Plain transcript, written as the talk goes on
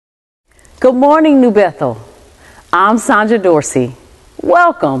Good morning, New Bethel. I'm Sandra Dorsey.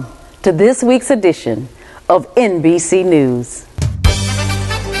 Welcome to this week's edition of NBC News.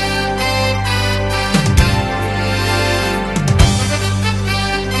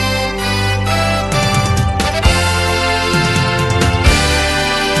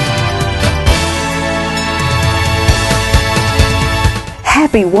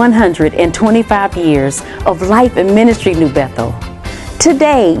 Happy 125 years of life and ministry, New Bethel.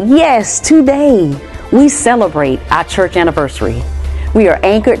 Today, yes, today, we celebrate our church anniversary. We are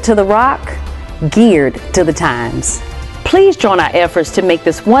anchored to the rock, geared to the times. Please join our efforts to make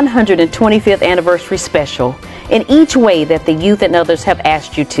this 125th anniversary special in each way that the youth and others have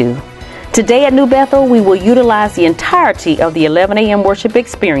asked you to. Today at New Bethel, we will utilize the entirety of the 11 a.m. worship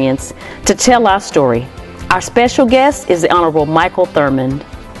experience to tell our story. Our special guest is the Honorable Michael Thurmond.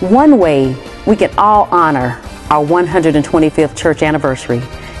 One way we can all honor our 125th church anniversary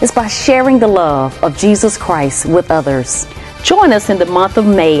is by sharing the love of Jesus Christ with others. Join us in the month of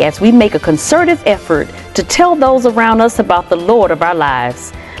May as we make a concerted effort to tell those around us about the Lord of our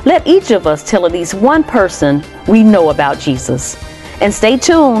lives. Let each of us tell at least one person we know about Jesus. And stay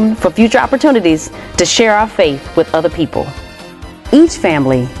tuned for future opportunities to share our faith with other people. Each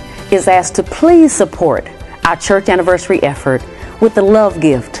family is asked to please support our church anniversary effort with the love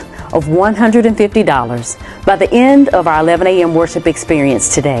gift of $150 by the end of our 11 a.m. worship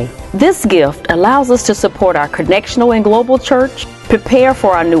experience today. This gift allows us to support our connectional and global church, prepare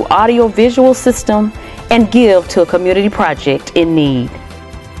for our new audio-visual system, and give to a community project in need.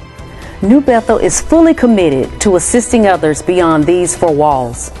 New Bethel is fully committed to assisting others beyond these four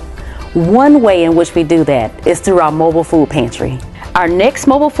walls. One way in which we do that is through our mobile food pantry. Our next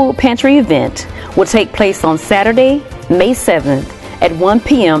mobile food pantry event will take place on Saturday, May 7th at 1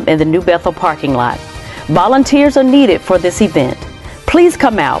 p.m. in the New Bethel parking lot. Volunteers are needed for this event. Please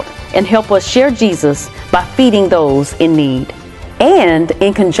come out and help us share Jesus by feeding those in need. And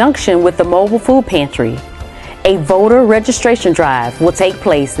in conjunction with the mobile food pantry, a voter registration drive will take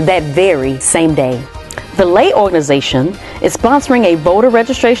place that very same day. The Lay organization is sponsoring a voter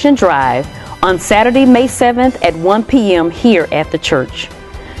registration drive on Saturday, May 7th at 1 p.m. here at the church.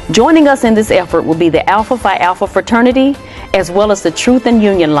 Joining us in this effort will be the Alpha Phi Alpha fraternity as well as the Truth and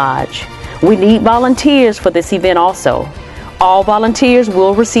Union Lodge. We need volunteers for this event also. All volunteers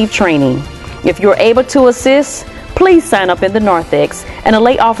will receive training. If you're able to assist, please sign up in the narthex and a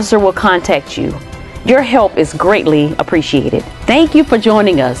lay officer will contact you. Your help is greatly appreciated. Thank you for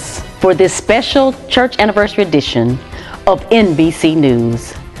joining us for this special church anniversary edition of NBC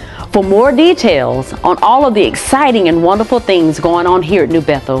News. For more details on all of the exciting and wonderful things going on here at New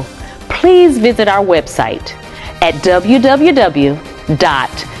Bethel, please visit our website at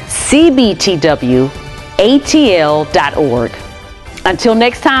www.cbtwatl.org. Until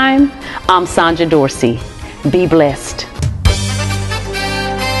next time, I'm Sandra Dorsey. Be blessed.